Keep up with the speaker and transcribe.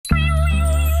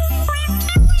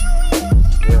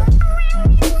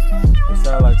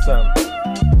something.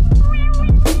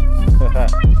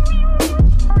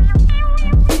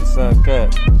 It's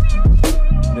uncut.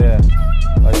 Yeah,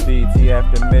 like BT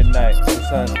after midnight.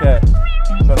 It's uncut.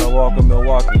 Tryna walk in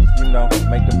Milwaukee,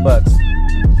 make the bucks.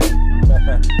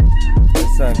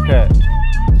 It's uncut.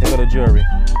 Here go the jury.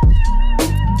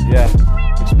 Yeah,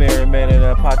 experimenting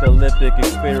an apocalyptic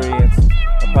experience.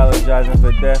 Apologizing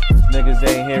for death, niggas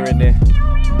ain't hearing it.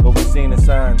 But we seen the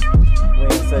signs, we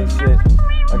ain't say shit.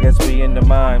 I guess we in the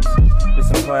mimes, this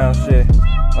some clown shit.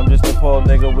 I'm just a poor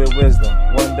nigga with wisdom,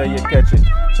 one day you catch it.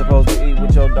 Supposed to eat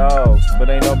with your dogs, but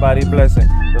ain't nobody blessing.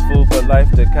 The food for life,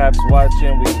 the cops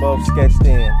watching, we both sketched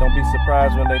in. Don't be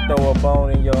surprised when they throw a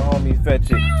bone and your homie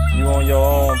fetch it. You on your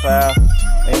own, pal,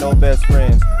 ain't no best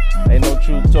friends. Ain't no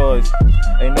true toys,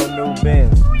 ain't no new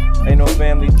bins. Ain't no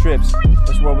family trips,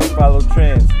 that's where we follow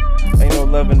trends. Ain't no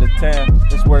love in the town,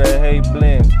 that's where the hate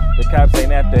blends. The cops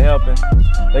ain't after helping,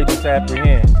 they just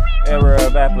apprehend. Error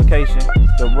of application,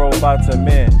 the robots are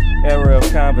men. Error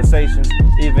of conversations,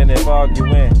 even if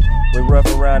arguing. We rough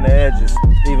around the edges,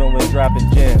 even when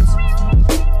dropping gems.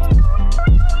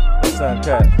 It's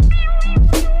uncut.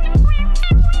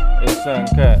 It's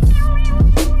uncut.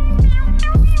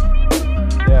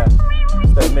 Yeah,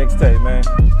 it's that mixtape, man.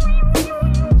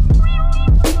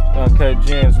 Uncut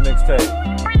Gems mixtape.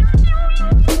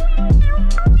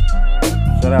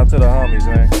 Shout out to the homies,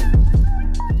 man.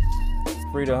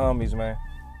 Free the homies, man.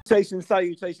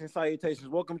 Salutations.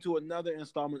 Welcome to another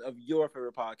installment of your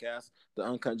favorite podcast, the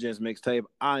Uncut Gems mixtape.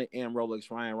 I am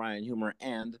Rolex Ryan Humor,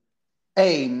 and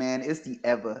hey man, it's the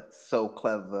ever so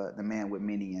clever, the man with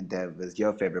many endeavors,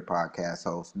 your favorite podcast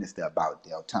host, Mr. About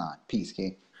Del Time. Peace,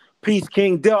 King. Peace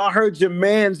King. Del, I heard your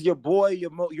man's, your boy,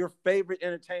 your favorite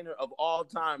entertainer of all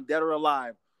time, dead or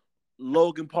alive,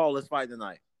 Logan Paul is fighting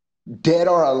tonight. Dead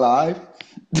or alive?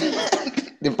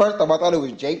 The first time I thought it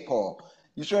was Jake Paul.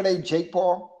 You sure they Jake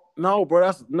Paul? No, bro.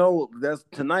 That's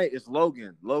tonight. It's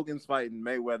Logan. Logan's fighting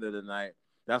Mayweather tonight.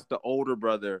 That's the older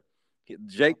brother.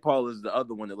 Jake Paul is the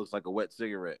other one that looks like a wet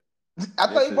cigarette. I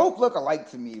thought they both look alike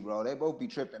to me, bro. They both be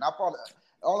tripping.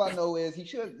 All I know is he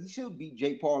should beat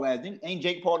Jake Paul as. Ain't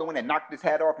Jake Paul the one that knocked his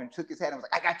hat off and took his hat and was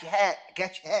like, I got your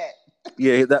hat.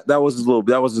 Yeah, that was his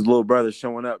little brother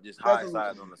showing up just high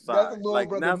side on the side. That's a little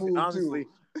brother now, move honestly,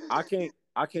 too.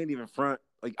 I can't even front.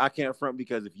 Like I can't front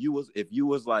because if you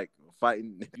was like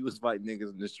fighting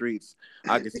niggas in the streets,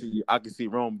 I could see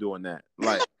Rome doing that.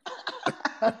 Like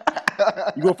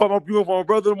you gonna fight my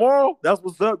brother tomorrow? That's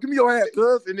what's up. Give me your hat,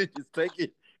 cuz, and then just take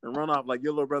it and run off like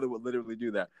your little brother would literally do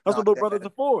that. That's what little brothers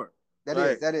are for.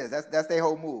 That's their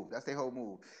whole move. That's their whole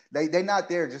move. They not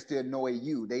there just to annoy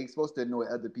you. They supposed to annoy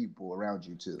other people around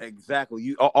you too. Exactly.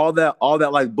 You all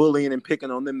that like bullying and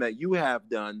picking on them that you have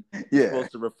done is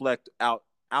supposed to reflect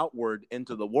outward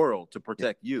into the world to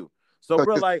protect you. So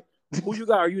bro, like who you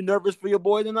got? Are you nervous for your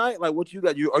boy tonight? Like what you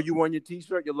got? Are you wearing your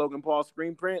t-shirt, your Logan Paul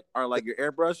screen print, or like your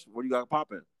airbrush? What do you got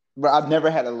popping? But I've never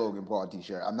had a Logan Paul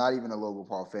t-shirt. I'm not even a Logan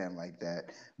Paul fan like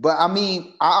that. But I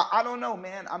mean, I don't know,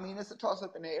 man. I mean, it's a toss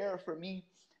up in the air for me.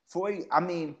 Floyd, I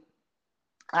mean,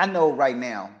 I know right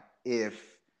now if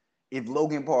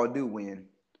Logan Paul do win,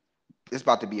 it's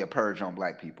about to be a purge on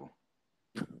black people.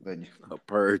 A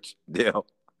purge, Dale,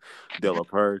 a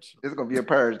purge. It's gonna be a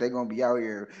purge. They're gonna be out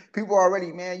here. People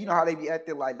already, man. You know how they be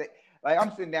acting like that. Like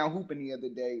I'm sitting down hooping the other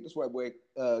day. This white boy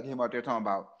came out there talking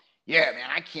about, yeah, man,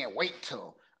 I can't wait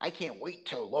till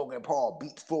Logan Paul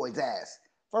beats Floyd's ass.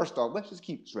 First off, let's just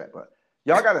keep it straight, but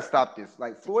y'all gotta stop this.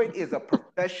 Like Floyd is a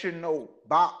professional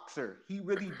boxer. He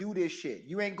really do this shit.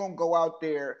 You ain't gonna go out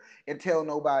there and tell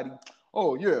nobody,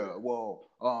 oh yeah,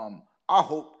 well, I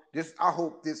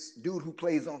hope this dude who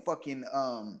plays on fucking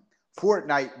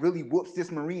Fortnite really whoops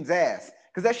this Marine's ass.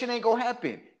 Cause that shit ain't gonna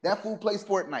happen. That fool plays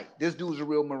Fortnite. This dude's a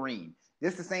real Marine.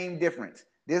 This the same difference.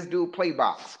 This dude play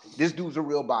box. This dude's a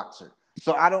real boxer.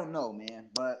 So I don't know, man.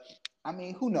 But I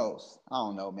mean, who knows? I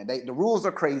don't know, man. The rules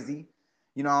are crazy.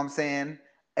 You know what I'm saying?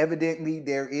 Evidently,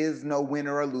 there is no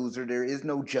winner or loser. There is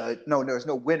no judge. No, there's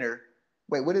no winner.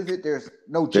 Wait, what is it? There's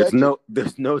no judges.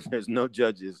 There's no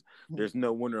judges. There's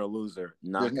no winner or loser.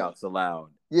 Knockouts allowed.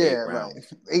 Yeah, right.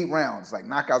 8 rounds, like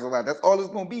knockouts allowed. That's all it's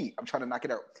gonna be. I'm trying to knock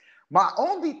it out. My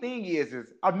only thing is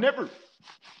I've never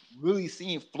really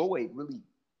seen Floyd really,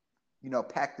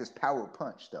 pack this power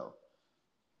punch though.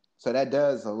 So that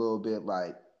does a little bit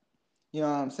like, you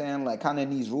know what I'm saying? Like kind of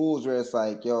these rules where it's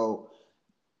like, yo,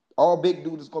 all big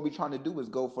dude is gonna be trying to do is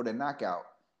go for the knockout.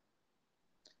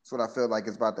 That's what I feel like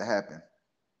is about to happen.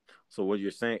 So what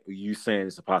you're saying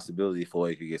it's a possibility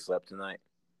Floyd could get slept tonight?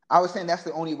 I was saying that's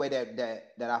the only way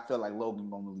that I feel like Logan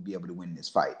gonna really be able to win this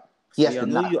fight. He has See, to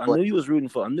knock I Floyd. knew you was rooting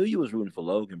for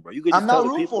Logan, bro. You could I'm just tell not the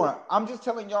rooting for people. him. I'm just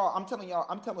telling y'all. I'm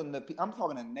talking to the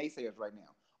naysayers right now.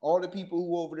 All the people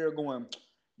who over there going,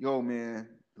 yo, man,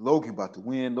 Logan about to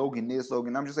win. Logan this,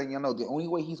 Logan. I'm just saying, the only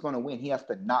way he's gonna win, he has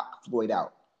to knock Floyd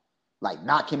out. Like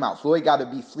knock him out. Floyd got to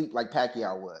be sleep like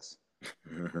Pacquiao was.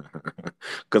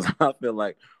 Because I feel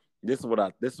like this is what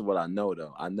I know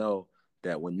though. I know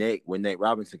that when Nate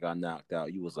Robinson got knocked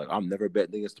out, you was like, I'm never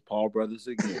betting against the Paul brothers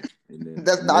again.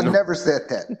 I never said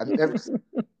that.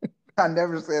 I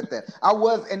never said that. I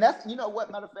was, and that's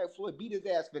what. Matter of fact, Floyd beat his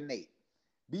ass for Nate.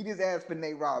 Beat his ass for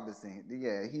Nate Robinson.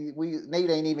 Yeah, Nate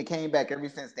ain't even came back ever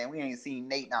since then. We ain't seen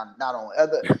Nate not on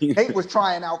other. Nate was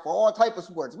trying out for all type of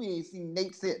sports. We ain't seen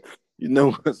Nate since. You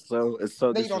know what's it's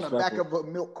so Nate on the back disrespectful. of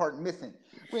a milk carton missing.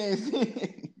 We ain't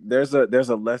seen. There's a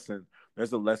lesson.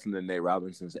 There's a lesson in Nate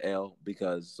Robinson's L,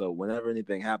 because so whenever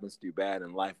anything happens to you bad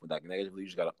in life with like negatively, you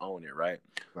just gotta own it, right?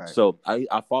 So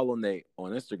I follow Nate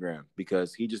on Instagram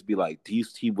because he just be like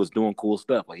he was doing cool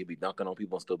stuff. Like he'd be dunking on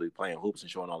people and still be playing hoops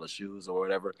and showing all the shoes or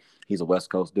whatever. He's a West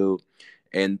Coast dude.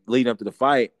 And leading up to the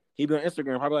fight, he'd be on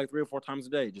Instagram probably like 3 or 4 times a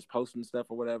day, just posting stuff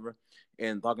or whatever,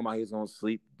 and talking about he's gonna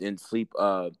sleep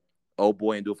oh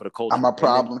boy and do it for the culture. I'm a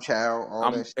problem child.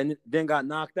 All that shit. And then got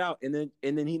knocked out, and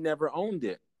then he never owned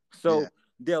it. So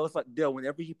Dale, it's like Dale.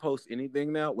 Whenever he posts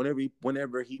anything now, whenever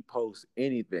he posts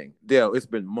anything, Dale, it's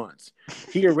been months.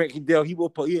 He'll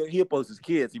post his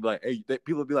kids. He'll be like, hey,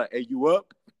 people will be like, hey, you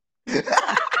up? Hey,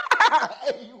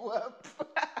 you up?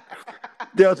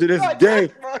 Dale, to this day,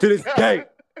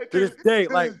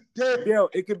 like Dale,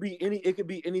 it could be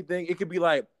anything. It could be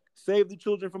like, save the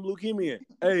children from leukemia.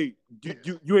 Hey,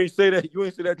 you ain't say that. You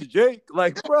ain't say that to Jake.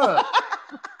 Like, bruh.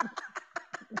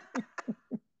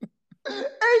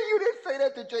 Hey, you didn't say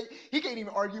that to Jake. He can't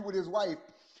even argue with his wife.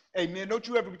 Hey, man, don't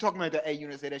you ever be talking about that. Hey, you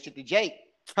didn't say that shit to Jake.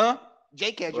 Huh?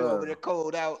 Jake had you over there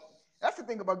cold out. That's the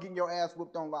thing about getting your ass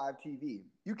whooped on live TV.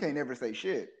 You can't ever say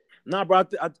shit. Nah, bro.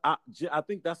 I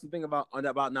think that's the thing about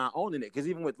not owning it. Because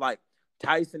even with like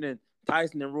Tyson and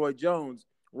Roy Jones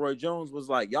was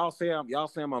like, y'all say I'm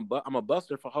a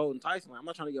buster for holding Tyson. Like, I'm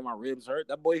not trying to get my ribs hurt.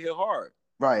 That boy hit hard.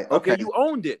 Right. Okay, you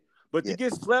owned it. But to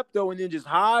get slept though and then just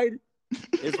hide,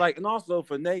 it's like, and also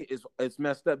for Nate, it's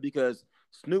messed up because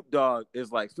Snoop Dogg is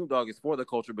for the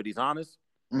culture, but he's honest.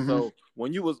 Mm-hmm. So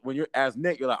when you're as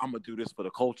Nate, you're like, I'm gonna do this for the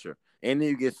culture, and then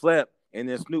you get slept, and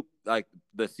then Snoop, like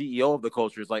the CEO of the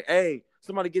culture, is like, hey,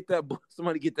 somebody get that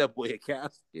boy a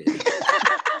casket.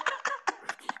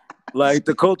 Like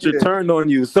the culture turned on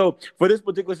you. So for this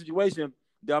particular situation,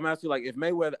 I'm asking, like, if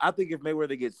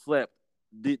Mayweather gets slept,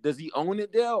 does he own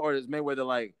it, Dale, or does Mayweather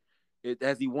like?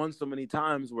 Has he won so many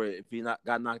times where if he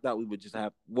got knocked out, we would just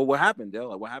have what happened, Dale?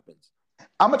 Like what happens?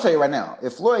 I'm gonna tell you right now,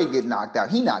 if Floyd get knocked out,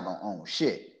 he not gonna own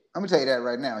shit. I'm gonna tell you that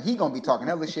right now. He gonna be talking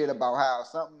hella shit about how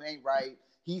something ain't right.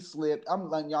 He slipped. I'm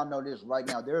letting y'all know this right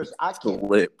now.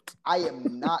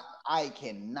 I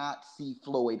cannot see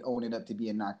Floyd owning up to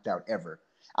being knocked out ever.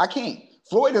 I can't.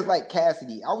 Floyd is like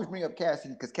Cassidy. I always bring up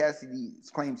Cassidy because Cassidy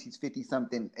claims he's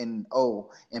 50-something and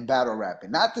in battle rapping.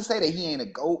 Not to say that he ain't a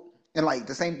GOAT. And like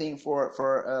the same thing for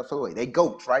Floyd. They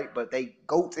goats, right? But they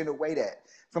goats in a way that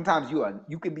sometimes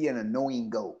you can be an annoying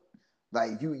goat.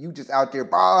 Like you just out there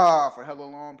for hella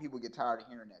long. People get tired of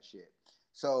hearing that shit.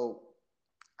 So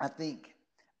I think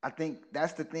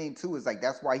that's the thing too. Is like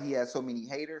that's why he has so many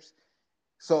haters.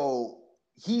 So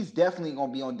he's definitely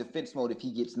gonna be on defense mode if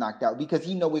he gets knocked out because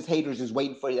he know his haters is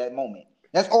waiting for that moment.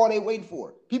 That's all they waiting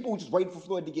for. People just waiting for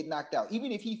Floyd to get knocked out.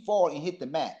 Even if he fall and hit the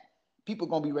mat, people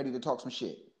gonna be ready to talk some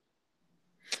shit.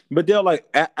 But they're like,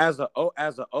 as an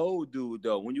old dude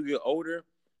though, when you get older,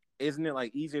 isn't it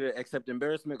like easier to accept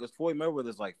embarrassment? Because Floyd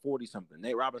Mayweather's like 40-something.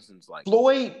 Nate Robinson's like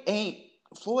Floyd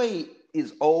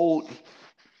is old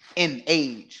in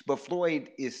age, but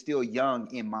Floyd is still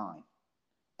young in mind,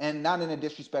 and not in a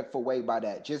disrespectful way by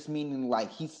that. Just meaning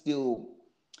like he's still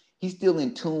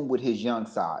in tune with his young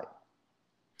side.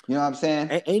 You know what I'm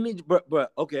saying? Ain't he,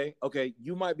 but okay,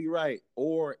 you might be right.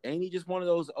 Or ain't he just one of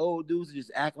those old dudes that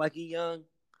just act like he young,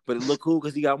 but it look cool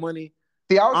because he got money?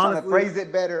 See, I was trying to phrase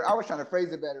it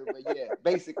better, but yeah,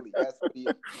 basically that's what he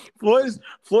is.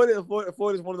 Floyd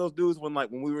is one of those dudes when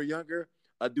we were younger,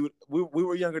 we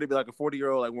were younger to be like a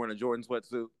 40-year-old like wearing a Jordan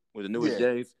sweatsuit with the newest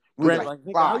J's. Grant, like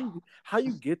how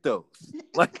you get those?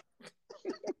 Like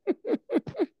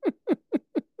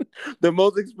the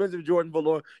most expensive Jordan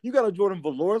velour. You got a Jordan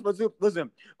velour tracksuit?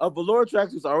 Listen, a velour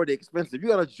tracksuit's already expensive. You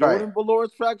got a Jordan velour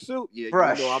tracksuit? Yeah,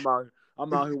 Fresh. You know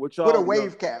I'm out here with y'all. With a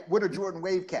wave cap. With a Jordan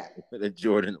wave cap. With a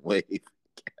Jordan wave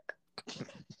cap.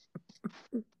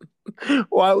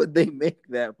 Why would they make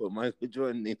that? But Michael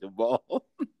Jordan needs the ball.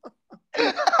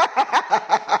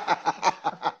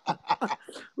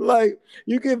 like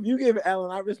you give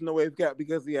Allen Iverson a wave cap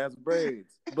because he has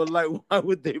braids, but like why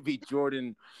would there be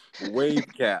Jordan wave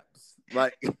caps?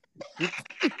 Like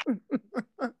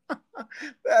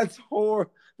that's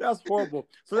horrible. That's horrible.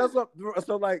 So that's what.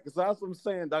 So that's what I'm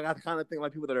saying. Like I kind of think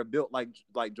like people that are built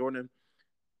like Jordan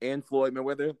and Floyd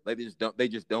Mayweather, they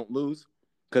just don't lose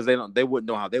because they wouldn't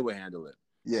know how they would handle it.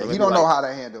 Yeah, So he maybe don't know like how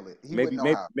to handle it. He wouldn't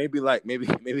know how. maybe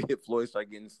if Floyd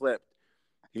start getting slept,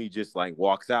 he just like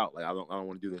walks out like I don't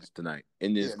want to do this tonight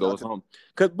and just goes home.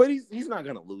 But he's not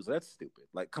gonna lose. That's stupid.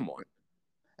 Like come on.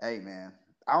 Hey man,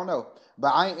 I don't know,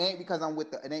 but it ain't because I'm with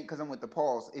the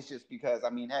pause. It's just because I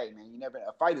mean, hey man,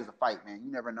 a fight is a fight, man.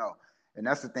 You never know, and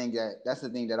that's the thing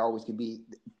that always can be.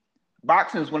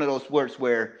 Boxing is one of those sports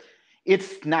where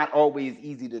it's not always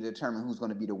easy to determine who's going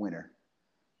to be the winner.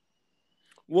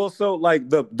 Well, so like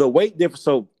the weight difference.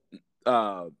 So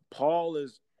Paul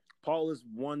is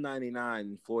 199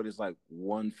 and Floyd is like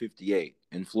 158,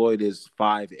 and Floyd is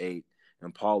 5'8"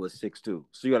 and Paul is 6'2".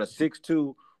 So you got a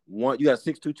 6'2",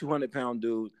 200-pound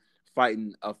dude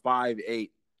fighting a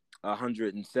 5'8",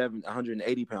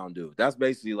 180-pound dude. That's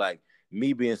basically like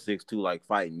me being 6'2", like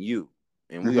fighting you,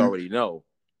 and we already know,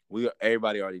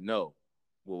 everybody already know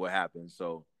what would happen.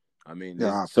 So I mean,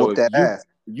 so whoop if that ass.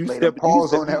 you Lay step them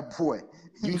paws on that boy.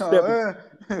 you step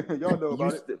Y'all know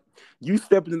about it. You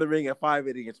stepping in the ring at 5'8"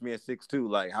 against me at 6'2".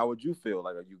 Like, how would you feel?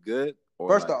 Like, are you good? Or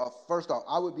First off,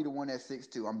 I would be the one that's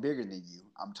 6'2". I'm bigger than you.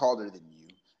 I'm taller than you.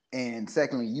 And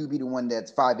secondly, you be the one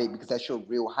that's 5'8" because that's your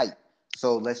real height.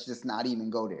 So let's just not even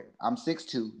go there. I'm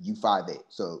 6'2", you 5'8".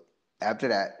 So after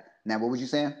that, now what was you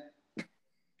saying?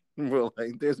 Well,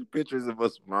 like, there's pictures of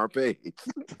us on our page.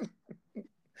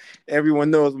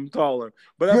 Everyone knows I'm taller,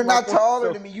 but you're not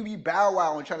taller than me. You be bow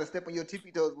wow and trying to step on your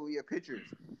tippy toes with your pictures.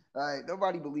 Like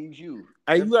nobody believes you.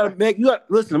 Hey, you gotta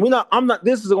listen. I'm not.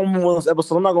 This is gonna be one of those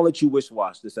episodes. I'm not gonna let you wish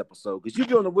wash this episode because you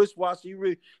be on the wish wash. You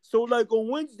really so like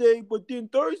on Wednesday, but then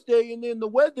Thursday, and then the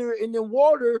weather, and then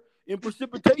water, and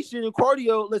precipitation, and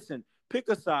cardio. Listen, pick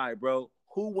a side, bro.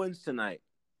 Who wins tonight?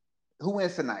 Who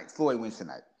wins tonight? Floyd wins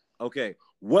tonight. Okay.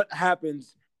 What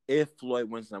happens if Floyd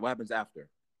wins tonight? What happens after?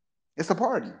 It's a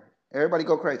party. Everybody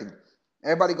go crazy.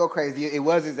 Everybody go crazy. It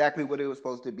was exactly what it was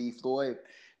supposed to be. Floyd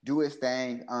do his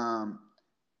thing.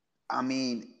 I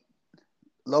mean,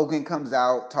 Logan comes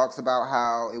out, talks about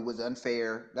how it was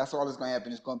unfair. That's all that's going to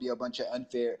happen. It's going to be a bunch of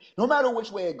unfair. No matter which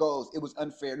way it goes, it was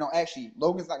unfair. No, actually,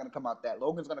 Logan's not going to come out that.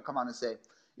 Logan's going to come out and say,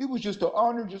 it was just an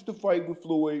honor just to fight with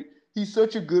Floyd. He's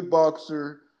such a good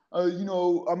boxer. I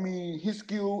mean, his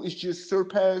skill is just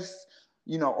surpassed,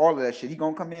 all of that shit. He's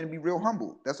going to come in and be real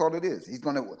humble. That's all it is.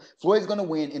 Floyd's going to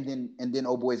win, and then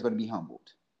old boy's going to be humbled.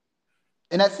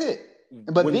 And that's it.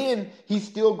 But then he's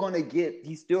going to get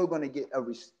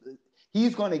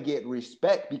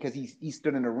respect because he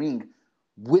stood in the ring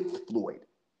with Floyd.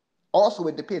 Also,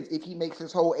 it depends. If he makes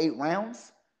his whole 8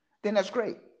 rounds, then that's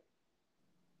great.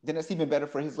 Then that's even better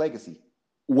for his legacy.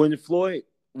 When Floyd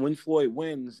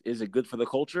wins, is it good for the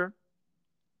culture?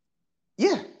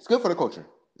 Yeah, it's good for the culture.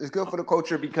 It's good for the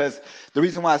culture because the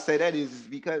reason why I say that is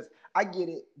because I get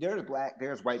it.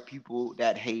 There's white people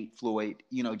that hate Floyd,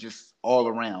 just all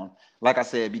around. Like I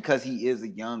said, because he is a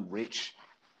young, rich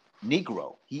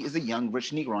Negro. He is a young,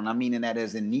 rich Negro. And I'm meaning that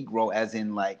as in Negro, as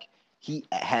in like he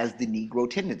has the Negro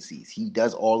tendencies. He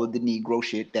does all of the Negro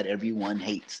shit that everyone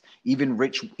hates.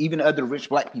 Even other rich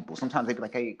black people. Sometimes they be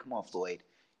like, hey, come on, Floyd.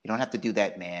 You don't have to do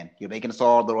that, man. You're making us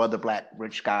all the other black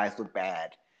rich guys look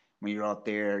bad. When you're out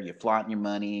there, you're flaunting your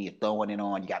money, you're throwing it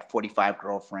on, you got 45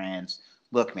 girlfriends.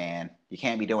 Look, man, you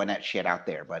can't be doing that shit out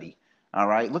there, buddy. All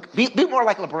right? Look, be more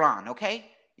like LeBron, okay?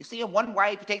 You see him, one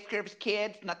wife, he takes care of his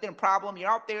kids, nothing a problem. You're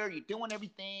out there, you're doing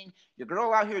everything. Your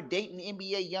girl out here dating the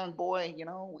NBA young boy,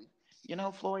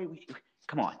 Floyd,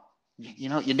 come on.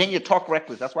 Then you talk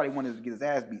reckless. That's why they wanted to get his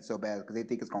ass beat so bad because they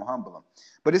think it's going to humble him.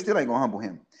 But it still ain't going to humble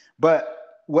him.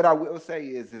 But what I will say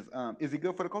is it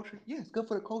good for the culture? Yeah, it's good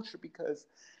for the culture because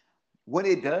what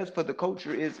it does for the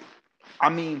culture is, I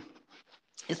mean,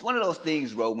 it's one of those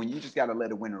things, bro, when you just got to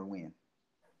let a winner win.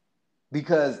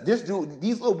 Because these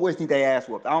little boys think they ass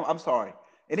whooped. I'm sorry.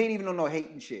 It ain't even on no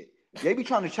hating shit. They be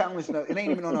trying to challenge. It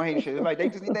ain't even on no hating shit. It's like they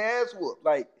just need their ass whooped.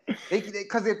 Like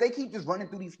because if they keep just running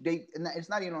through these, it's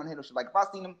not even on hater shit. Like if I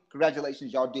seen them,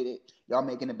 congratulations, y'all did it. Y'all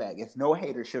making it back. It's no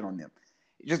hater shit on them.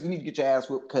 You need to get your ass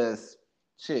whooped because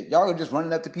shit, y'all are just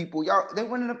running up to people. They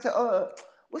running up to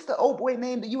what's the old boy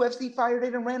name? The UFC fighter they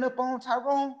done ran up on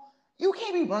Tyrone. You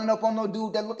can't be running up on no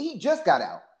dude he just got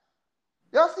out.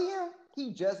 Y'all see him?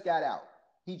 He just got out.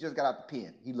 He just got out the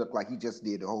pen. He looked like he just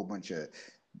did a whole bunch of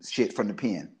shit from the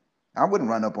pen. I wouldn't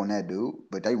run up on that dude,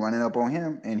 but they running up on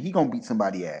him, and he gonna beat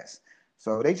somebody's ass.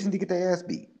 So they just need to get their ass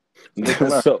beat.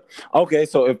 So okay,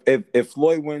 so if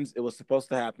Floyd wins, it was supposed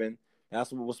to happen.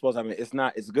 That's what was supposed to happen. It's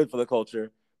not. It's good for the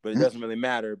culture, but it doesn't really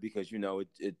matter because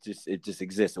it just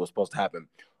exists. It was supposed to happen.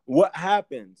 What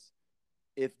happens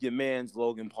if your man's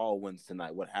Logan Paul wins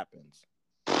tonight? What happens?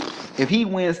 If he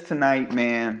wins tonight,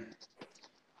 man,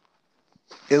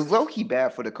 it's low key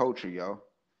bad for the culture, yo.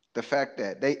 The fact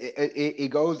that it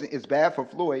goes, it's bad for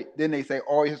Floyd. Then they say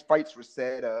all his fights were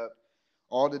set up,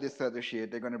 all of this other shit.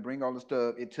 They're gonna bring all the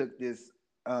stuff. It took this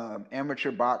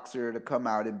amateur boxer to come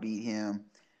out and beat him.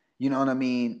 You know what I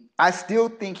mean? I still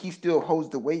think he still holds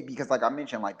the weight because, like I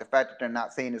mentioned, like the fact that they're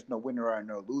not saying there's no winner or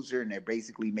no loser, and they're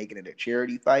basically making it a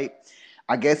charity fight.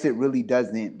 I guess it really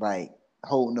doesn't like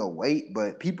hold no weight.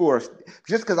 But people are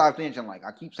just because I mentioned, like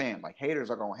I keep saying, like haters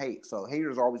are gonna hate, so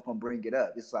haters are always gonna bring it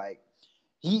up. It's like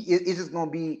it's just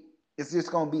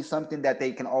gonna be something that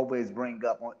they can always bring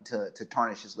up to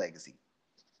tarnish his legacy.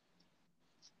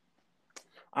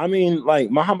 I mean, like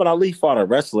Muhammad Ali fought a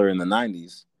wrestler in the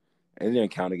 '90s. It didn't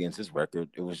count against his record.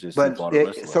 It was just he fought a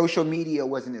wrestler. Social media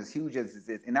wasn't as huge as it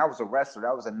is, and that was a wrestler.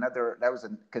 That was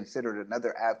considered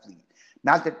another athlete.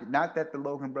 Not that the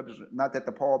Logan brothers, not that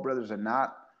the Paul brothers are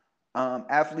not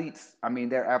athletes. I mean,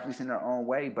 they're athletes in their own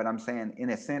way. But I'm saying, in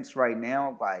a sense, right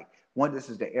now, like this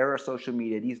is the era of social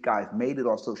media. These guys made it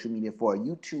on social media. For a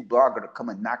YouTube blogger to come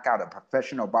and knock out a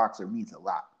professional boxer means a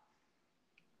lot.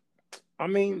 I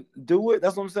mean, do it.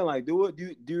 That's what I'm saying. Like, do it.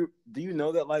 Do you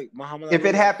know that like Muhammad Ali? If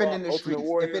it happened in the Ultimate streets,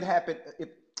 Warrior? if it happened, I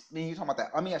mean, you talking about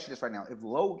that? Let me ask you this right now: if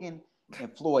Logan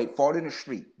and Floyd fought in the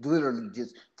street, literally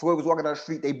just Floyd was walking down the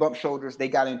street, they bumped shoulders, they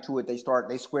got into it, they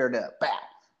squared up, bam.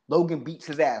 Logan beats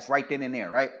his ass right then and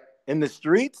there, right? In the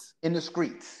streets? In the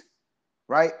streets,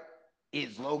 right?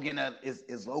 Is Logan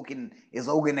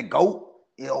a goat?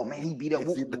 Oh man, he beat up.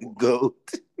 Is he the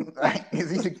goat? Right?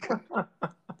 Is he the goat?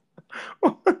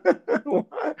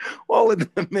 Why would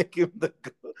they make him the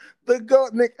goat? The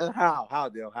goat, Nick? How,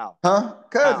 Dale? How? Huh?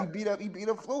 Cause he beat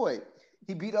up Floyd.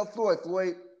 He beat up Floyd.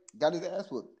 Floyd got his ass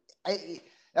whooped.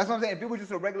 That's what I'm saying. If it was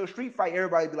just a regular street fight,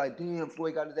 everybody'd be like, "Damn,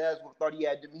 Floyd got his ass whooped. Thought he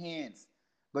had them hands."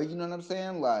 But you know what I'm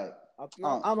saying? Like, I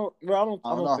don't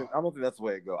think that's the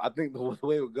way it go. I think the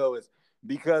way it would go is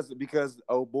because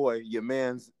oh boy, your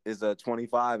man's is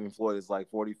 25 and Floyd is like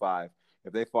 45.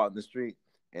 If they fought in the street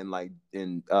and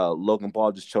Logan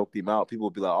Paul just choked him out, people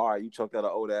would be like, "All right, you choked out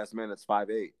an old ass man that's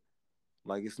 5'8".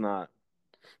 Like it's not.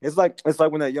 It's like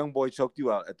when that young boy choked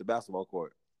you out at the basketball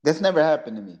court. That's never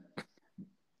happened to me.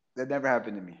 That never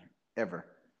happened to me ever.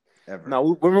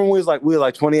 No, remember we were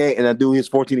like 28 and that dude was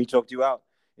 14. He choked you out.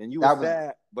 And you was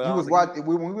sad, but you was watching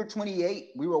when we were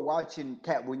 28. We were watching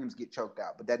Cat Williams get choked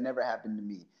out, but that never happened to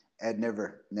me. And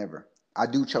never. I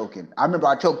do choking. I remember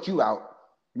I choked you out.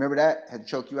 Remember that? Had to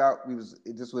choke you out. We was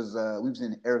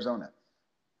in Arizona.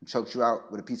 I choked you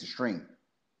out with a piece of string.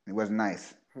 It wasn't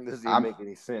nice. This doesn't make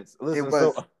any sense. Listen,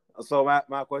 so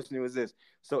my question was this: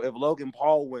 so if Logan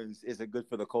Paul wins, is it good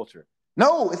for the culture?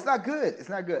 No, it's not good. It's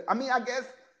not good. I mean, I guess.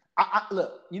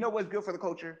 Look. You know what's good for the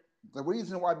culture? The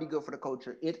reason why it'd be good for the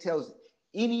culture, it tells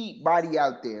anybody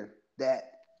out there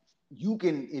that you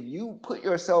can, if you put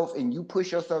yourself and you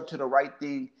push yourself to the right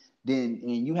thing,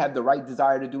 and you have the right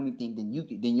desire to do anything,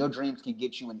 then your dreams can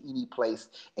get you in any place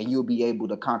and you'll be able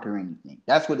to conquer anything.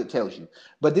 That's what it tells you.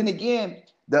 But then again,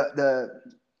 the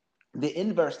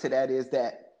inverse to that is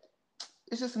that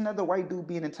it's just another white dude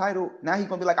being entitled. Now he's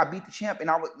gonna be like, I beat the champ,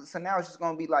 so now it's just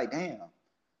gonna be like, damn.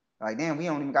 Like, damn, we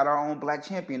don't even got our own black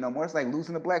champion no more. It's like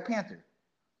losing the Black Panther.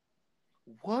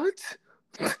 What?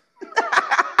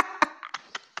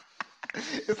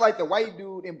 It's like the white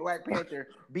dude in Black Panther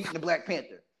beating the Black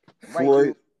Panther.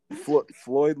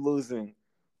 Floyd losing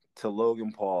to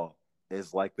Logan Paul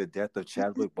is like the death of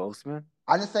Chadwick Boseman?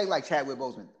 I didn't say like Chadwick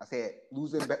Boseman. I said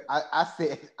losing. I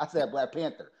said Black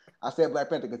Panther. I said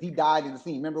Black Panther because he died in the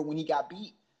scene. Remember when he got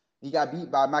beat? He got beat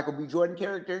by Michael B. Jordan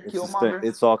character, Killmonger.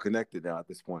 It's all connected now at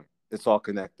this point. It's all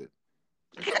connected.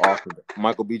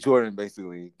 Michael B. Jordan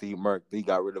basically he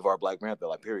got rid of our Black Panther.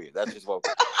 Like period. That's just where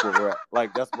we're at.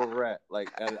 Like that's where we're at. Like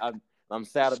I'm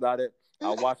sad about it.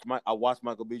 I watched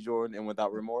Michael B. Jordan and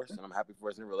Without Remorse, and I'm happy for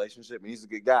his new relationship. And he's a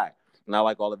good guy, and I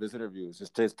like all of his interviews.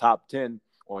 His top 10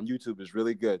 on YouTube is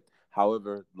really good.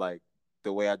 However, like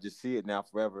the way I just see it now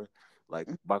forever, like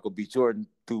Michael B. Jordan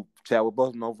threw Chadwick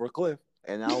Boseman over a cliff.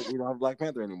 And now we don't have Black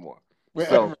Panther anymore.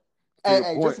 So,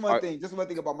 just one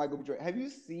thing about Michael B. Jordan. Have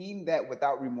you seen that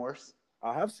Without Remorse?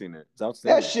 I have seen it. It's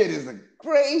outstanding. That shit is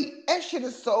that shit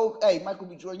is so. Hey, Michael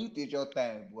B. Jordan, you did your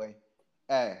thing, boy.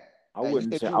 Hey, I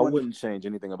wouldn't change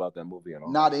anything about that movie at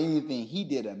all. Not anything. He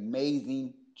did an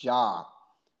amazing job,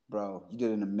 bro. You did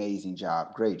an amazing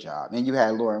job. Great job. And you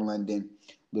had Lauren London.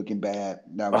 looking bad.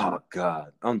 That was Oh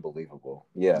God, unbelievable.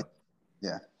 Yeah.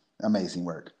 yeah, amazing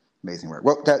work. Amazing work.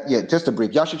 Well, just a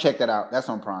brief. Y'all should check that out. That's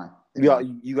on Prime. Yeah,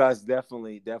 you guys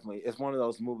definitely. It's one of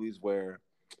those movies where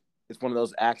it's one of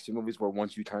those action movies where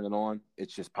once you turn it on,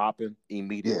 it's just popping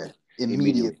immediately. Yeah,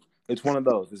 immediate. It's one of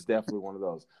those. It's definitely one of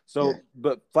those. So, Yeah.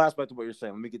 but flashback to what you're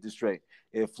saying. Let me get this straight.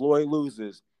 If Floyd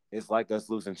loses, it's like us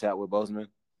losing Chadwick Boseman.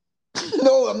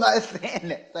 No, I'm not saying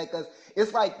that.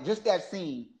 It's like just that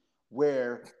scene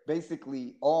where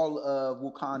basically all of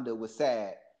Wakanda was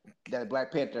sad that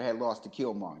Black Panther had lost to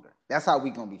Killmonger. That's how we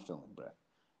gonna be feeling, bro.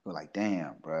 We're like,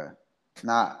 damn, bro.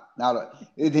 And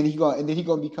then he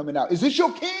gonna be coming out. Is this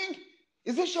your king?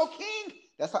 Is this your king?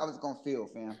 That's how it's gonna feel,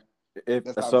 fam.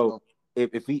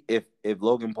 If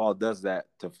Logan Paul does that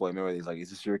to Floyd Mayweather, he's like, "Is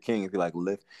this your king?"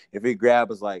 If he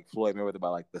grabs like Floyd Mayweather by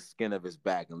like the skin of his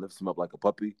back and lifts him up like a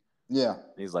puppy, yeah,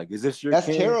 he's like, "Is this your That's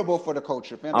king?" terrible for the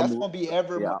culture, fam. That's gonna be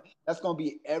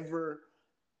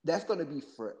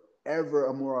forever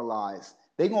immoralized.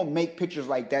 They gonna make pictures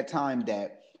like that time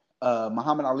that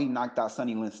Muhammad Ali knocked out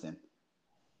Sonny Liston.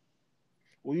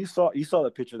 Well, you saw the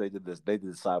picture they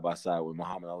did side by side with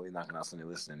Muhammad Ali knocking out Sonny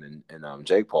Liston and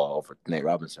Jake Paul over Nate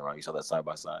Robinson, right? You saw that side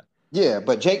by side. Yeah,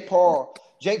 but Jake Paul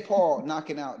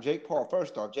knocking out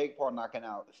first off, Jake Paul knocking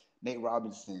out Nate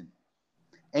Robinson.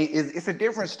 And it's a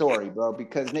different story, bro,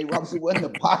 because Nate Robinson wasn't a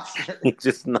boxer. He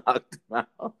just knocked him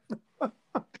out.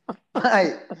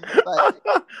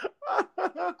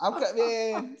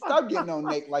 Man, stop getting on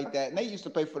Nate like that. Nate used to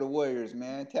play for the Warriors,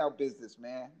 man. Tell business,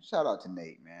 man. Shout out to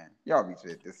Nate, man. Y'all be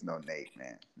fit. This is no Nate,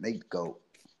 man. Nate GOAT.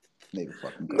 Nate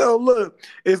fucking GOAT. No, look,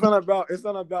 it's not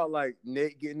about like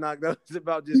Nate getting knocked out. It's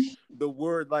about just the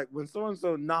word, like when someone's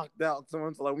so knocked out,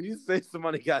 someone's like when you say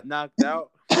somebody got knocked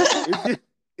out,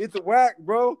 it's whack,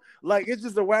 bro. Like it's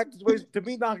just a whack situation. To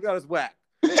me, knocked out is whack.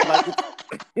 Like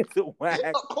it's a whack.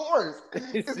 Of course,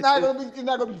 it's not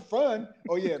gonna be fun.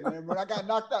 Oh yeah, man. When I got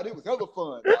knocked out, it was hella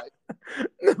fun. Like,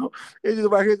 no, it's just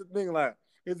like here's the thing. Like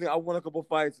I won a couple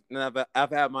fights and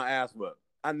I've had my ass whooped.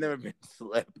 I've never been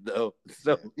slept though.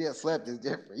 So yeah, slept is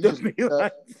different. You just be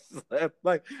like slept.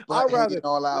 Like I'd rather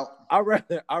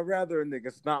a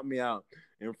nigga stomp me out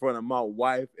in front of my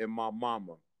wife and my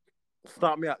mama.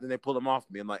 Stomp me out, then they pull them off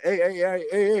me. I'm like, hey,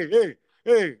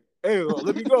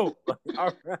 let me go.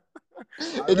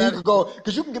 And then you can go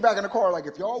because you can get back in the car. Like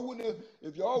if y'all wouldn't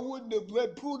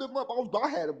have pulled them up, I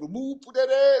had to remove for that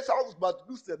ass. I was about to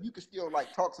do stuff. You can still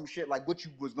like talk some shit like what you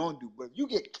was gonna do, but if you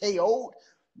get KO'd,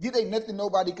 you ain't nothing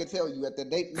nobody could tell you at the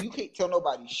date. You can't tell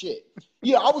nobody shit.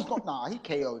 Yeah, I was going. He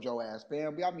KO'd your ass,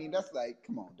 fam. I mean, that's like,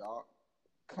 come on, dog.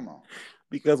 Come on.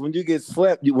 Because when you get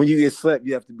slept, you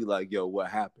have to be like, yo, what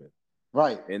happened?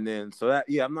 Right. And then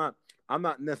I'm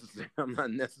not necessary.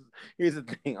 Here's the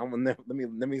thing.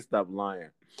 Let me stop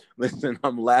lying. Listen,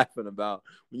 I'm laughing about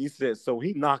when you said so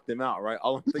he knocked him out, right?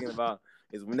 All I'm thinking about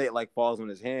is when Nate like falls on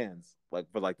his hands,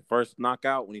 like for like the first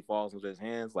knockout when he falls on his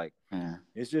hands, like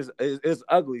it's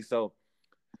ugly. So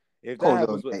if that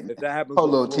happens with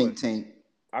little Tink Tink,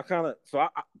 I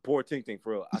poor Tink Tink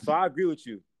for real. So I agree with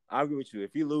you.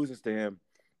 If he loses to him,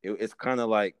 it's kind of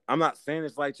like I'm not saying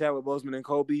it's like Chadwick Boseman and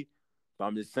Kobe, but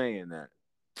I'm just saying that.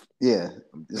 Yeah,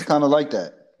 it's kind of like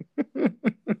that. Kind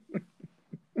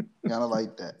of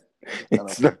like that.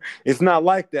 It's not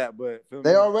like that, but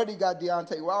they already got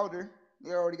Deontay Wilder.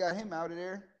 They already got him out of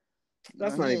there.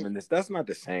 That's not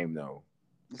the same though.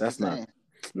 That's not.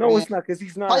 No, man, it's not because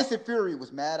he's not. Tyson Fury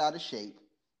was mad out of shape.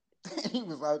 He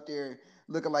was out there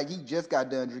looking like he just got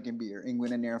done drinking beer and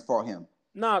went in there and fought him.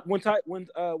 Nah, when Tyson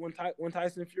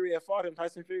Fury had fought him,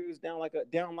 Tyson Fury was down like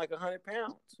 100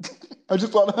 pounds. I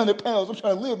just fought 100 pounds. I'm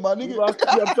trying to live, my nigga. I'm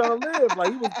trying to live. Like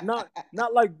he was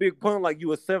not like Big Pun, like you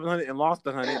was 700 and lost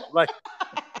 100. Like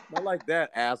not like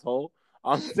that, asshole.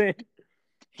 I'm saying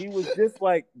he was just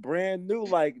like brand new,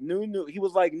 like new. He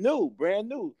was like new, brand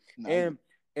new. Nice.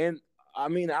 And I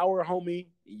mean, our homie,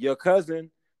 your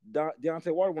cousin.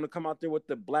 Deontay Wilder want to come out there with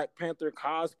the Black Panther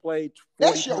cosplay.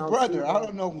 That's your brother. I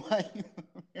don't know why.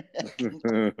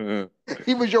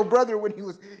 He was your brother when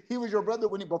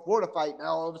before the fight. Now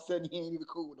all of a sudden he ain't even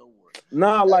cool no more.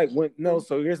 Nah, like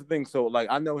So here's the thing. So like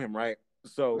I know him, right?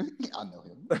 So I know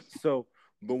him. So,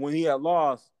 but when he had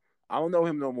lost, I don't know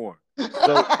him no more. So,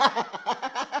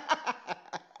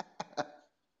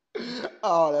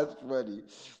 oh, that's funny.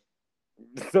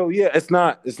 So yeah, it's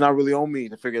not really on me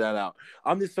to figure that out.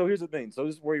 So here's the thing. So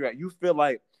this is where you're at. You feel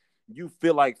like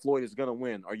Floyd is gonna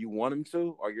win. Are you want him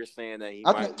to? Or you're saying that he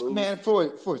might lose? Man,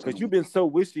 Floyd. Because you've been so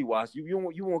wishy-washy. You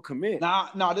won't commit.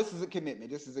 Nah, this is a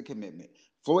commitment.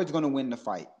 Floyd's gonna win the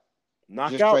fight.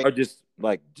 Knockout or just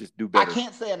do better? I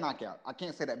can't say a knockout. I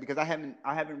can't say that because I haven't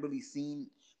really seen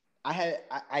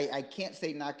I can't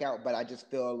say knockout, but I just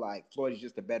feel like Floyd is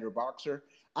just a better boxer.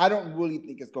 I don't really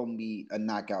think it's gonna be a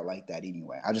knockout like that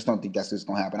anyway. I just don't think that's what's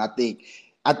gonna happen.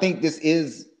 I think this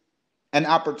is an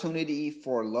opportunity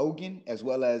for Logan as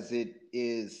well as it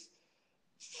is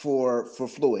for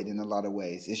Floyd in a lot of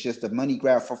ways. It's just a money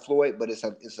grab for Floyd, but it's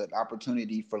an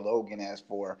opportunity for Logan as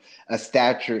for a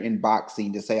stature in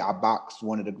boxing to say I boxed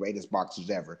one of the greatest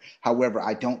boxers ever. However,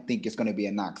 I don't think it's going to be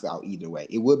a knockout either way.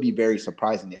 It would be very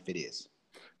surprising if it is.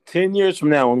 10 years from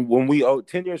now, when we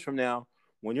 10 years from now,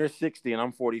 when you're 60 and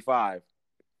I'm 45,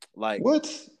 like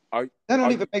What? are That don't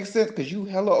are even you make sense because you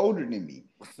hella older than me.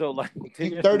 so like ten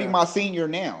You years from 30 now? my senior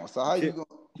now. So how you Ten, going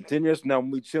 10 years from now,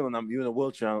 when we chilling, I'm you in a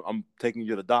wheelchair. I'm taking you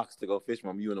to the docks to go fishing.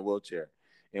 I'm you in a wheelchair,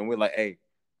 and we're like, hey,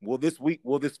 will this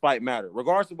fight matter?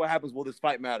 Regardless of what happens, will this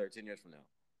fight matter 10 years from now?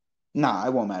 Nah,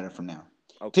 it won't matter from now.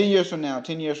 Okay. 10 years from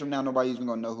now, nobody's even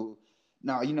gonna know who.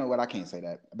 No, you know what? I can't say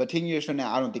that. But 10 years from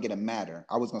now, I don't think it'll matter.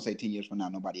 I was gonna say 10 years from now,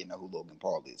 nobody will know who Logan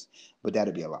Paul is. But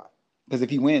that'd be a lie. Because if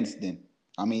he wins, then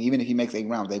I mean, even if he makes 8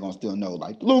 rounds, they're gonna still know.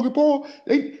 Like Logan Paul,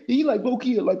 he like low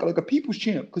key like a people's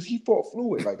champ because he fought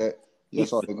Floyd like that. Yeah, that's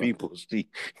He's all the they're gonna. people's chief.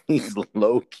 He's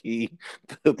low key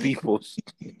the people's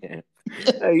champ.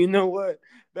 Hey, you know what?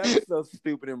 That is so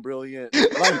stupid and brilliant.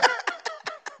 Like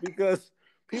because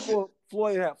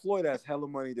Floyd has hella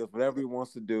money, does whatever he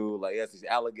wants to do. Like he has these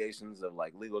allegations of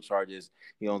like legal charges.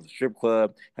 He owns a strip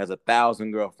club, has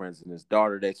 1,000 girlfriends, and his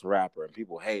daughter dates a rapper, and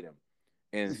people hate him.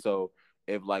 And so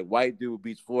if like white dude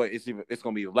beats Floyd, it's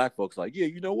gonna be black folks like, yeah,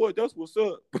 you know what? That's what's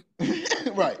up.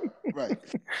 Right, right.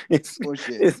 It's,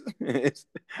 Bullshit. that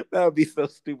would be so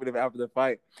stupid if after the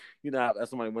fight, you know, if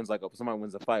somebody wins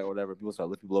a fight or whatever, people start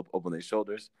lifting people up on their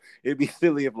shoulders. It'd be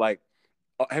silly if like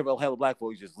hella black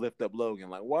folks just lift up Logan.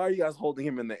 Like, why are you guys holding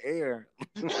him in the air?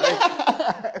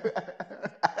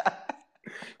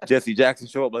 Jesse Jackson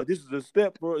show up like, this is a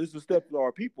step for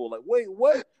our people. Like, wait,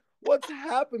 what? What's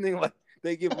happening? Like,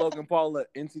 they give Logan Paul an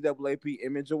NCAAP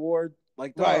Image Award.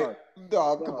 Like, Right.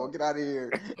 dog. Come on, get out of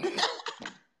here.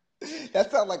 That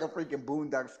sounds like a freaking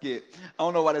Boondock skit. I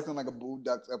don't know why that sounds like a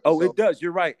Boondocks episode. Oh, it does.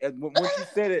 You're right. And when you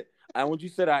said it,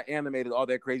 I animated all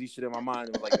that crazy shit in my mind.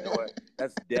 It was like, you know what?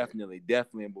 That's definitely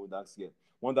a Boondock skit.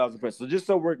 1,000%. So just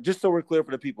so we're clear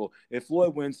for the people, if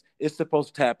Floyd wins, it's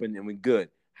supposed to happen, and we're good.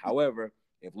 However,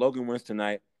 if Logan wins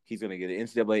tonight, he's gonna get an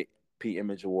NCAAP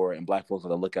Image Award, and black folks are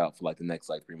gonna look out for like the next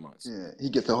 3 months. Yeah,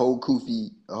 he gets a whole kufi,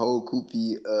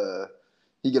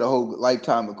 he get a whole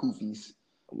lifetime of kufis.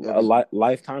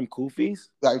 Lifetime koofies?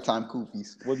 Lifetime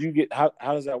kufis. Well, you get how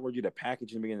does that work? You get a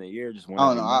package in the beginning of the year, just one. I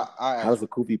don't know. How does the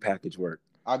koofy package work?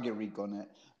 I'll get Rick on that.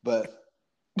 But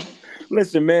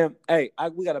listen, man. Hey,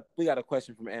 we got a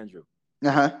question from Andrew.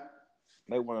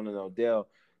 They want to know, Dale,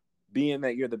 being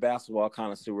that you're the basketball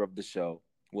connoisseur of the show,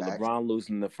 will LeBron lose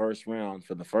in the first round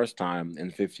for the first time in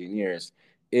 15 years?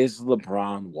 Is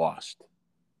LeBron washed?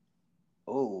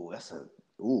 Oh,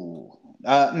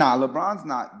 LeBron's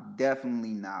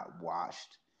definitely not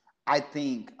washed. I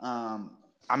think, I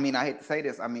hate to say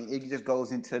this. It just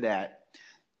goes into that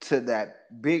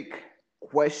big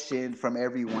question from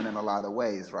everyone in a lot of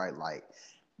ways, right? Like,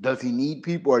 does he need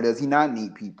people or does he not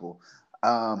need people?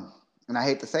 And I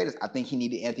hate to say this, I think he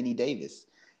needed Anthony Davis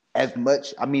as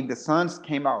much. The Suns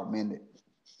came out, man.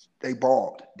 They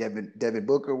balled. Devin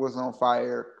Booker was on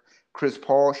fire. Chris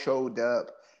Paul showed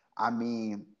up.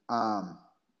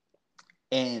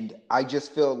 And I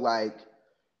just felt like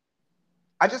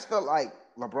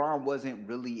LeBron wasn't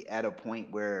really at a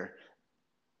point where,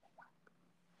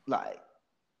 like,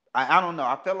 I don't know.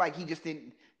 I felt like he just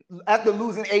didn't. After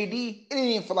losing AD, it didn't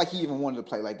even feel like he even wanted to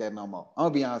play like that no more. I'm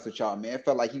gonna be honest with y'all, man. It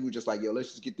felt like he was just like, yo, let's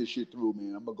just get this shit through,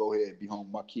 man. I'm gonna go ahead and be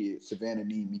home with my kids. Savannah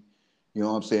need me. You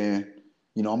know what I'm saying?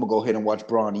 I'm gonna go ahead and watch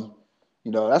Bronny.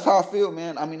 That's how I feel,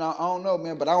 man. I don't know,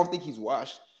 man, but I don't think he's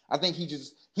washed. I think he's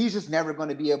just never going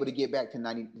to be able to get back to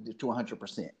 90 to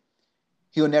 100%.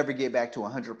 He'll never get back to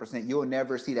 100%. You'll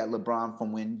never see that LeBron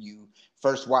from when you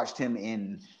first watched him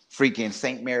in freaking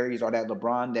St. Mary's, or that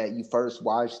LeBron that you first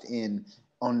watched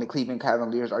on the Cleveland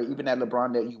Cavaliers, or even that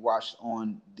LeBron that you watched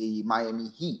on the Miami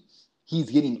Heat. He's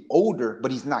getting older,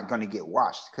 but he's not going to get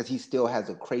washed because he still has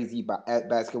a crazy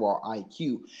basketball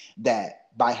IQ that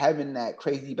by having that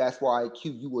crazy basketball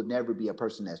IQ, you will never be a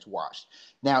person that's washed.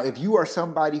 Now, if you are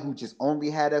somebody who just only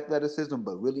had athleticism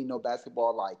but really no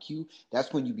basketball IQ,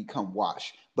 that's when you become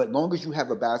washed. But long as you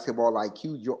have a basketball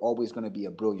IQ, you're always going to be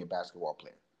a brilliant basketball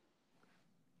player.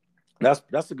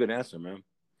 That's a good answer, man.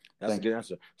 That's a good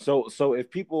answer. So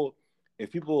if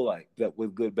if people like that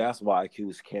with good basketball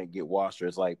IQs can't get washed, or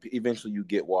it's like eventually you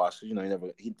get washed. You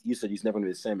know, you said he's never gonna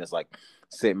be the same as like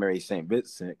St. Mary St.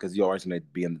 Vincent because you're always gonna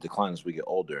be in the decline as we get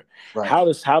older. Right. How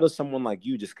does someone like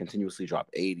you just continuously drop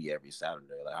 80 every Saturday?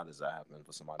 Like how does that happen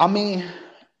for somebody?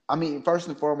 I mean, first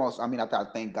and foremost, I gotta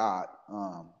thank God,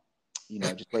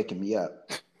 just waking me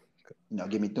up,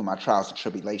 get me through my trials and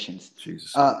tribulations.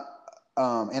 Jesus.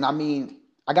 And I mean,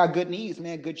 I got good knees,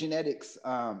 man, good genetics.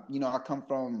 I come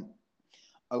from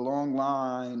a long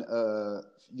line of,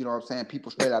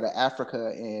 people straight out of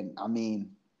Africa. And I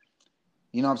mean,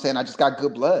 I just got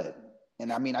good blood.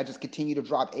 And I mean, I just continue to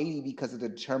drop 80 because of the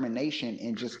determination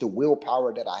and just the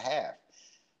willpower that I have.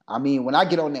 I mean, when I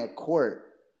get on that court,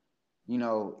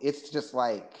 it's just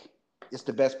like, it's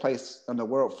the best place in the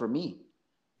world for me.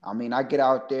 I mean, I get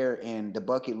out there and the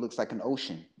bucket looks like an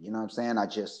ocean. You know what I'm saying? I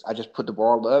just put the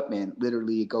ball up and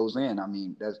literally it goes in. I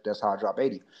mean, that's how I drop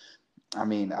 80. I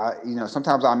mean,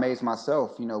 sometimes I amaze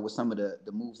myself, with some of the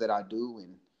moves that I do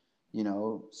and,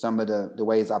 some of the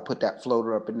ways I put that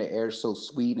floater up in the air so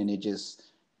sweet and it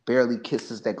just barely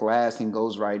kisses that glass and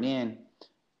goes right in.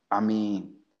 I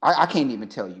mean, I can't even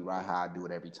tell you right how I do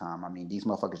it every time. I mean, these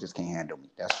motherfuckers just can't handle me.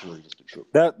 That's really just the truth.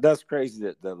 That's crazy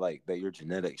that your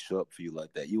genetics show up for you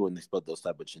like that. You wouldn't expect those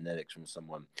type of genetics from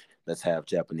someone that's half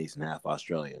Japanese and half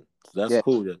Australian. So that's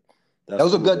cool.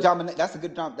 That's a good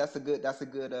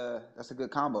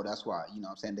combo. That's why, what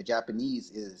I'm saying, the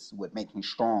Japanese is what makes me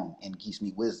strong and keeps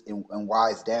me and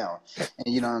wise down.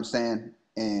 And you know what I'm saying?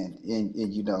 And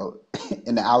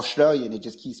in the Australian, it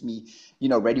just keeps me,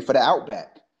 ready for the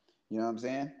outback. You know what I'm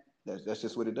saying? That's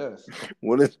just what it does.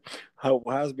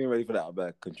 How's being ready for the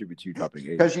outback contribute to you dropping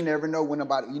 80? Because you never know when a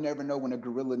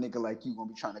gorilla nigga like you gonna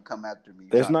be trying to come after me.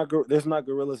 There's not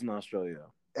gorillas in Australia.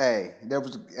 Hey,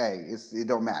 it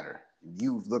don't matter.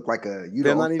 You look like a you.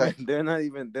 They're not even.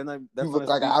 You look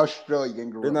like an Australian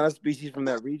gorilla. They're not a species from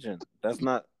that region. That's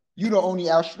not. You the only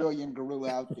Australian gorilla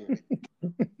out there.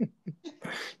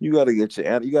 You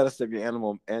gotta step your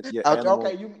animal. Okay,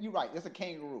 you're right. It's a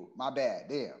kangaroo. My bad.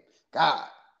 Damn. God.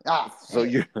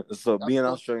 So being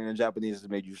Australian and Japanese has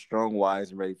made you strong,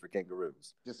 wise, and ready for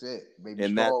kangaroos. Just it.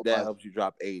 And that helps you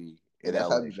drop 80. That's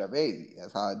how you drop 80.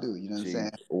 That's how I do. You know what I'm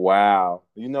saying? Wow.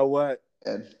 You know what?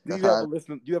 Do you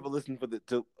have a listen for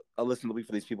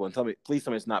these people and please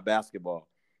tell me it's not basketball.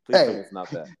 Please tell me it's not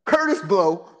that. Curtis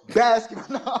Blow, basketball.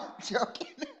 No, I'm joking.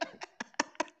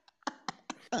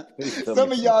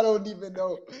 Some of y'all don't even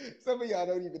know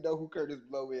who Curtis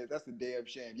Blow is. That's a damn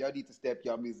shame. Y'all need to step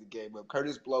y'all music game up.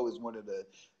 Curtis Blow is one of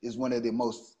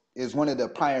the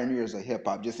pioneers of hip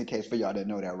hop. Just in case for y'all that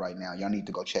know that right now, y'all need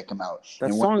to go check him out.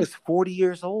 That song is 40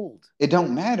 years old. It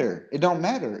don't matter. You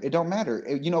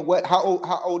know what?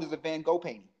 How old is a Van Gogh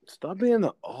painting? Stop being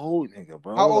the old nigga,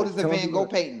 bro. How old is a Van Gogh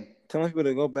painting? Telling people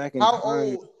to go back in time.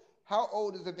 How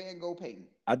old is a Van Gogh painting?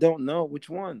 I don't know which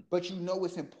one. But you know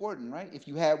it's important, right? If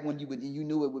you had one, you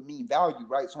knew it would mean value,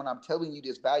 right? So when I'm telling you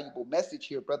this valuable message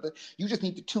here, brother, you just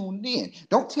need to tune in.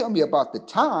 Don't tell me about the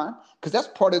time, because that's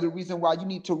part of the reason why you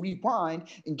need to rewind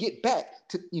and get back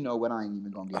to, what, I ain't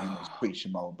even gonna get in this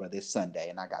preaching mode, brother. It's Sunday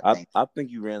and I got things. I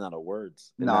think you ran out of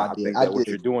words. No, I did. What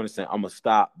you're doing is saying, I'm gonna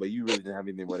stop, but you really didn't have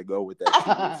anywhere to go with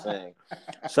that. Saying.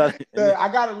 I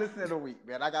gotta listen to the week,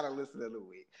 man.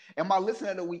 And my listen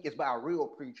of the week is by a real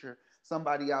preacher.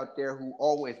 Somebody out there who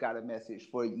always got a message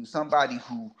for you. Somebody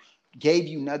who gave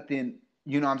you nothing,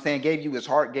 gave you his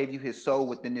heart, gave you his soul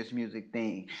within this music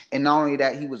thing. And not only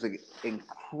that, he was an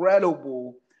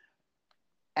incredible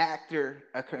actor,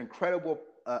 an incredible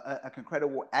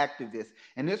activist.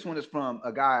 And this one is from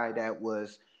a guy that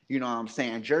was,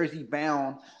 Jersey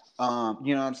bound.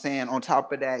 On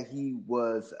top of that, he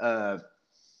was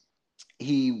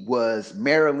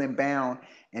Maryland bound,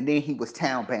 and then he was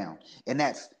town bound. And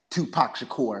that's Tupac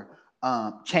Shakur,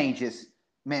 Changes,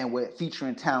 man, with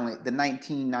featuring talent, the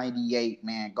 1998,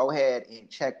 man. Go ahead and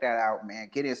check that out, man.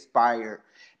 Get inspired.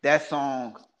 That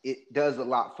song, it does a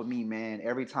lot for me, man.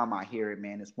 Every time I hear it,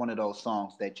 man, it's one of those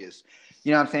songs that just,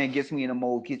 gets me in the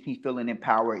mode, gets me feeling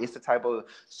empowered. It's the type of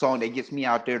song that gets me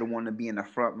out there to want to be in the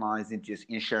front lines and just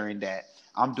ensuring that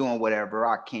I'm doing whatever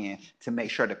I can to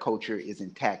make sure the culture is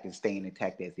intact and staying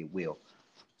intact as it will.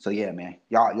 So yeah, man,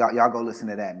 y'all go listen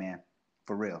to that, man.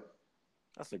 For real.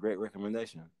 That's a great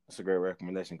recommendation.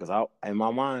 Because in my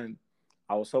mind,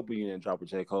 I was hoping you didn't drop a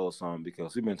J. Cole song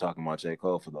because we've been talking about J.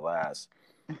 Cole for the last.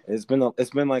 It's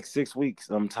been like 6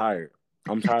 weeks. I'm tired.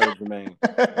 I'm tired of Jermaine.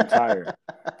 I'm tired.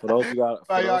 For those of y'all,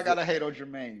 y'all gotta hate on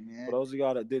Jermaine, man. For those of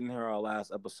y'all that didn't hear our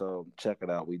last episode, check it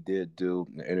out. We did do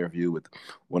an interview with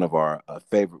one of our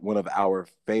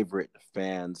favorite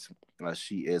fans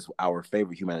She is our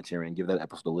favorite humanitarian. Give that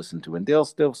episode a listen to. And they'll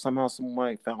still somehow, some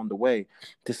way found a way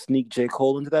to sneak J.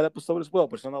 Cole into that episode as well.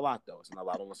 But it's not a lot, though. It's not a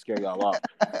lot. I don't want to scare y'all off.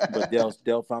 But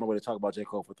they'll find a way to talk about J.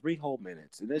 Cole for 3 whole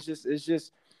minutes. And it's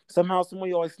just somehow, some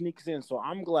way always sneaks in. So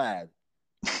I'm glad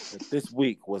that this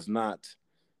week was not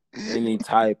any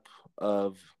type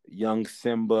of young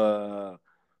Simba.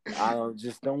 I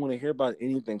don't want to hear about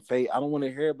anything. I don't want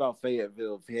to hear about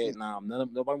Fayetteville, Vietnam.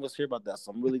 Nobody wants to hear about that.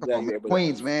 So I'm really glad you're able to.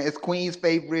 Queens, man. It's Queens,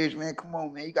 Bay Bridge, man. Come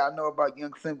on, man. You gotta know about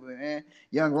Young Simba, man.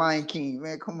 Young Lion King,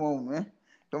 man. Come on, man.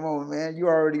 Come on, man. You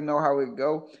already know how it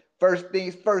go. First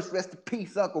things first. Rest in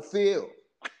peace, Uncle Phil.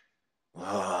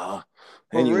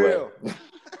 Anyway,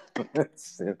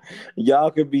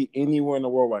 y'all could be anywhere in the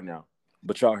world right now,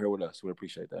 but y'all here with us. We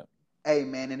appreciate that. Hey,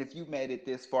 man, and if you made it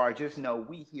this far, just know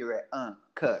we here at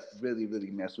Uncut really,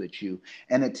 really mess with you.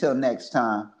 And until next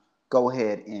time, go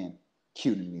ahead and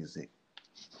cue the music.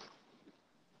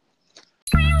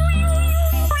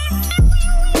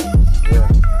 Yeah.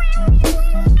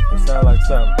 It sound like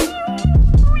something.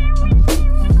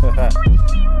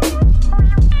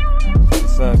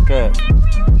 It's Uncut.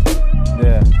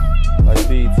 Yeah. Like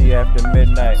BT after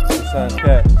midnight. It's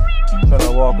Uncut. Trying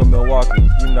to walk in Milwaukee,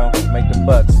 make the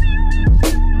bucks.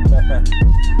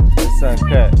 It's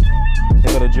Uncut.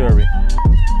 Here go the jury.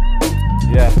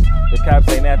 Yeah, the cops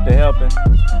ain't after helping,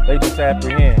 they just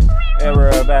apprehend. Error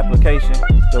of application,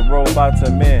 the robots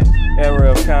are men. Error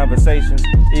of conversations,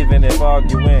 even if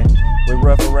arguing. We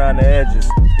rough around the edges,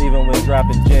 even when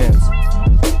dropping gems.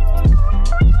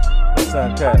 It's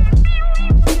Uncut.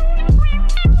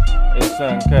 It's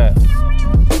Uncut.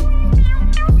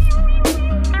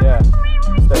 Yeah,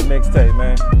 it's that mixtape,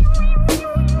 man.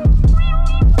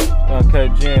 Uncut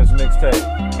Gems mixtape.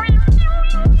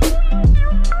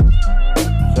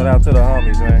 Shout out to the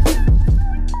homies, man.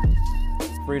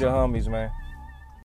 Free the homies, man.